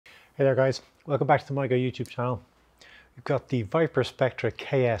Hey there guys, welcome back to the MyGo YouTube channel. We've got the Viparspectra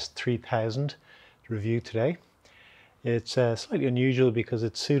KS3000 to review today. It's slightly unusual because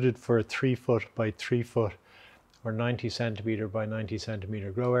it's suited for a 3 foot by 3 foot or 90 centimeter by 90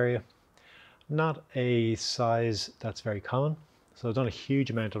 centimeter grow area. Not a size that's very common, so I've done a huge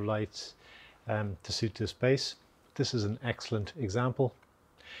amount of lights to suit this space. This is an excellent example.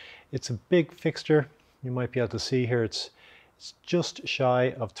 It's a big fixture. You might be able to see here it's just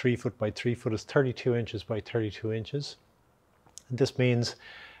shy of 3 foot by 3 foot. It's 32 inches by 32 inches. And this means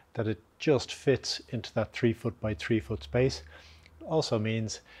that it just fits into that 3 foot by 3 foot space. It also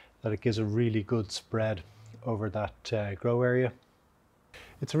means that it gives a really good spread over that grow area.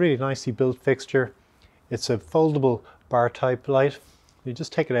 It's a really nicely built fixture. It's a foldable bar type light. You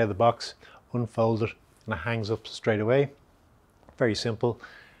just take it out of the box, unfold it, and it hangs up straight away. Very simple.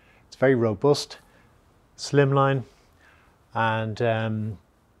 It's very robust, slimline, and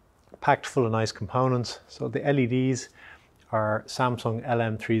packed full of nice components. So the LEDs are Samsung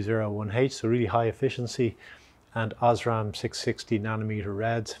LM301H, so really high efficiency, and Osram 660 nanometer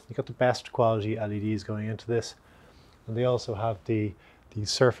reds. You've got the best quality LEDs going into this, and they also have the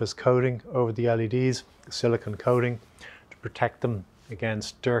surface coating over the LEDs, the silicone coating, to protect them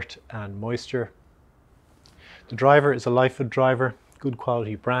against dirt and moisture. The driver is a Lightfoot driver, good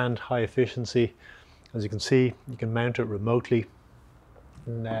quality brand, high efficiency. As you can see, you can mount it remotely,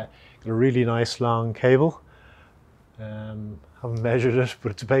 and got a really nice long cable. Haven't measured it,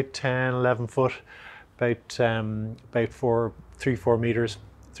 but it's about 10-11 foot, about 3-4 meters,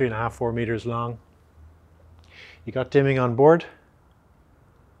 3.5-4 meters long. You got dimming on board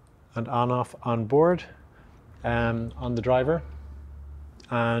and on-off on board on the driver.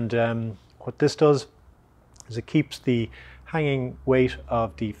 And what this does is it keeps the hanging weight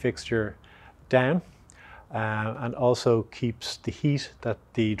of the fixture down, and also keeps the heat that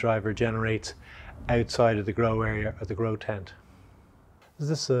the driver generates outside of the grow area or the grow tent. This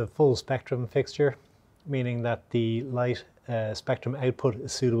is a full spectrum fixture, meaning that the light spectrum output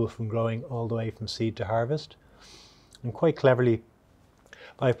is suitable from growing all the way from seed to harvest. And quite cleverly,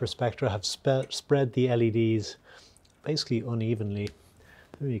 Viparspectra have spread the LEDs basically unevenly.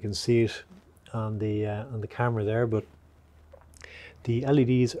 You can see it on the camera there, but the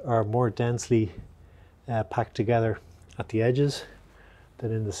LEDs are more densely packed together at the edges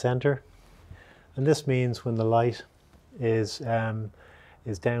than in the center, and this means when the light is down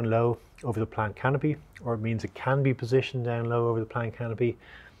low over the plant canopy, or it means it can be positioned down low over the plant canopy,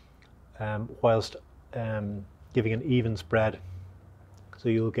 whilst giving an even spread. So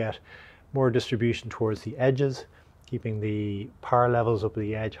you'll get more distribution towards the edges, keeping the power levels up at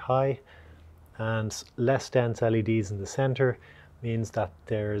the edge high, and less dense LEDs in the center means that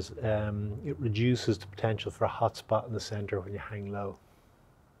there's it reduces the potential for a hot spot in the center when you hang low.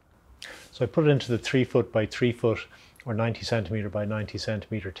 So I put it into the 3 foot by 3 foot or 90 centimeter by 90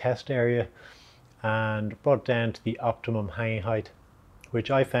 centimeter test area and brought it down to the optimum hanging height, which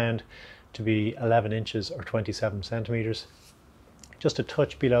I found to be 11 inches or 27 centimeters, just a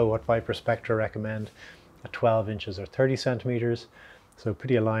touch below what Viparspectra recommend at 12 inches or 30 centimeters, so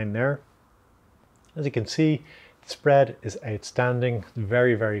pretty aligned there. As you can see, the spread is outstanding,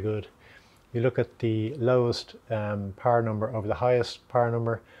 very, very good. You look at the lowest power number over the highest power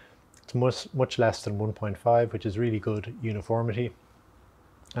number, it's much less than 1.5, which is really good uniformity,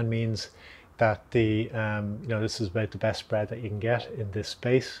 and means that this is about the best spread that you can get in this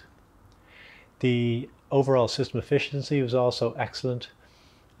space. The overall system efficiency was also excellent.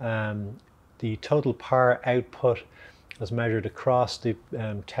 The total power output as measured across the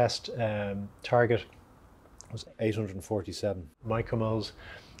test target was 847 µmols.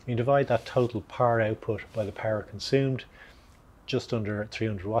 You divide that total power output by the power consumed, just under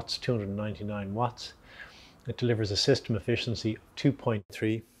 300 watts, 299 watts. It delivers a system efficiency of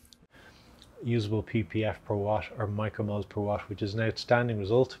 2.3 usable ppf per watt or micromoles per watt, which is an outstanding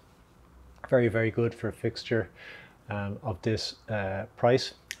result. Very, very good for a fixture of this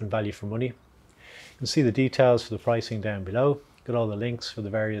price and value for money. You can see the details for the pricing down below. Got all the links for the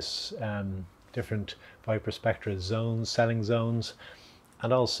various different Viparspectra zones, selling zones,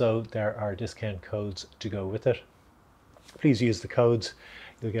 and also there are discount codes to go with it. Please use the codes.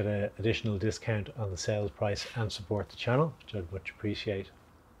 You'll get an additional discount on the sales price and support the channel, which I'd much appreciate.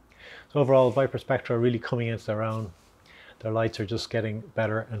 So overall, Viparspectra are really coming into their own. Their lights are just getting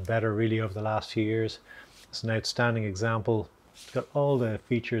better and better really over the last few years. It's an outstanding example. It's got all the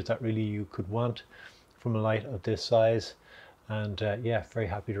features that really you could want from a light of this size, and yeah, very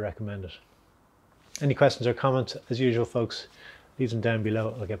happy to recommend it. Any questions or comments, as usual folks, leave them down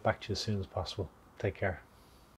below. I'll get back to you as soon as possible. Take care.